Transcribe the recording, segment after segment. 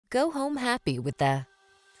Go home happy with the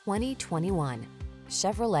 2021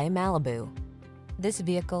 Chevrolet Malibu. This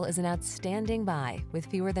vehicle is an outstanding buy with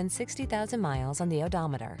fewer than 60,000 miles on the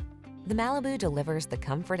odometer. The Malibu delivers the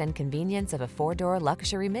comfort and convenience of a four-door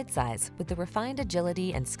luxury midsize with the refined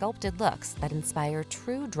agility and sculpted looks that inspire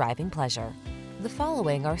true driving pleasure. The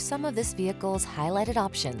following are some of this vehicle's highlighted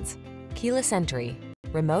options: keyless entry,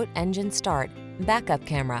 remote engine start, backup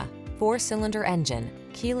camera, 4-cylinder engine,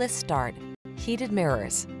 keyless start, heated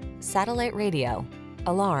mirrors, satellite radio,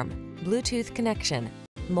 alarm, Bluetooth connection,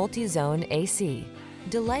 multi-zone AC.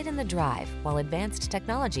 Delight in the drive while advanced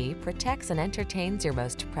technology protects and entertains your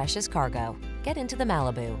most precious cargo. Get into the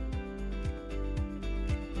Malibu.